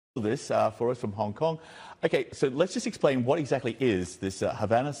This for us from Hong Kong. Okay, so let's just explain what exactly is this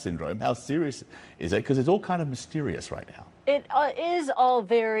Havana Syndrome. How serious is it? Because it's all kind of mysterious right now. It is all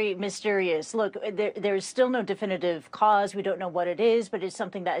very mysterious. Look, there's still no definitive cause. We don't know what it is, but it's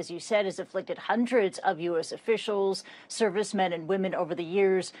something that, as you said, has afflicted hundreds of U.S. officials, servicemen and women over the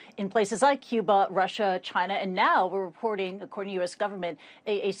years in places like Cuba, Russia, China, and now we're reporting, according to U.S. government,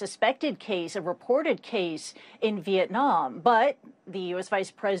 a suspected case, a reported case in Vietnam. But the U.S.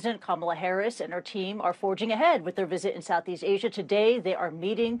 Vice President Kamala Harris and her team are forging ahead with their visit in Southeast Asia. Today, they are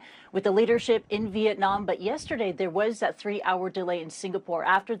meeting with the leadership in Vietnam. But yesterday, there was that 3-hour delay in Singapore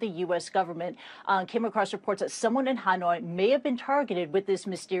after the U.S. government came across reports that someone in Hanoi may have been targeted with this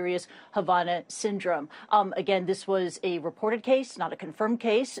mysterious Havana Syndrome. Again, this was a reported case, not a confirmed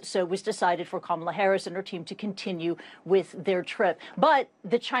case. So it was decided for Kamala Harris and her team to continue with their trip. But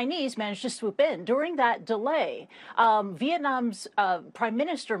the Chinese managed to swoop in. During that delay, Vietnam's prime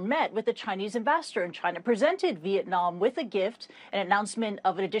minister met with the Chinese ambassador in China, presented Vietnam with a gift, an announcement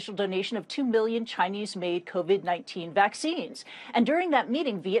of an additional donation of 2 million Chinese-made COVID-19 vaccines. And during that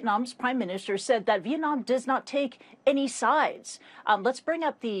meeting, Vietnam's prime minister said that Vietnam does not take any sides. Let's bring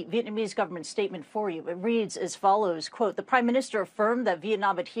up the Vietnamese government statement for you. It reads as follows, quote, "The prime minister affirmed that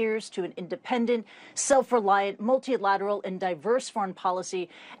Vietnam adheres to an independent, self-reliant, multilateral and diverse foreign policy,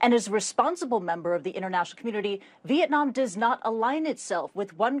 and as a responsible member of the international community, Vietnam does not align itself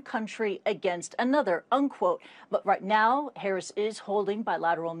with one country against another," unquote. But right now, Harris is holding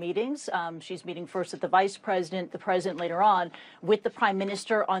bilateral meetings. She's meeting first with the vice president, the president later on, with the prime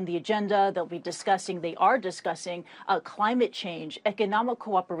minister on the agenda. They are discussing climate change, economic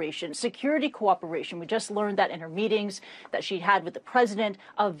cooperation, security cooperation. We just learned that in her meetings that she had with the president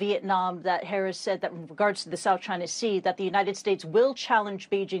of Vietnam, that Harris said that in regards to the South China Sea, that the United States will challenge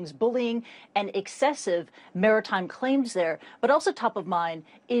Beijing's bullying and excessive maritime claims there. But also top of mind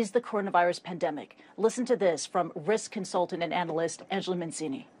is the coronavirus pandemic. Listen to this from risk consultant and analyst Angela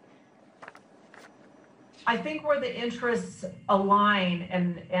Mancini. I think where the interests align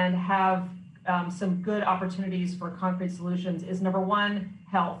and have some good opportunities for concrete solutions is, number one,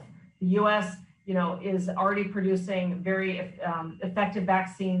 health. The U.S. is already producing very effective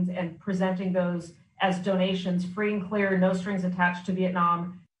vaccines and presenting those as donations, free and clear, no strings attached to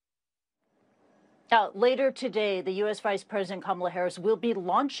Vietnam. Now, later today, the U.S. Vice President Kamala Harris will be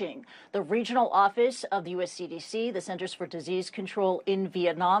launching the regional office of the U.S. CDC, the Centers for Disease Control in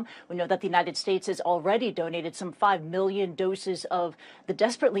Vietnam. We know that the United States has already donated some 5 million doses of the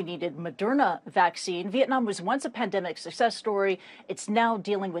desperately needed Moderna vaccine. Vietnam was once a pandemic success story. It's now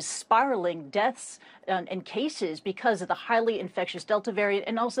dealing with spiraling deaths and cases because of the highly infectious Delta variant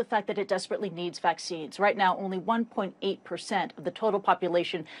and also the fact that it desperately needs vaccines. Right now, only 1.8% of the total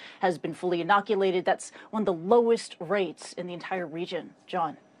population has been fully inoculated. That's one of the lowest rates in the entire region.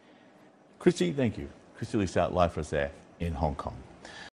 John. Kristie, thank you. Kristie Lu Stout live for us there in Hong Kong.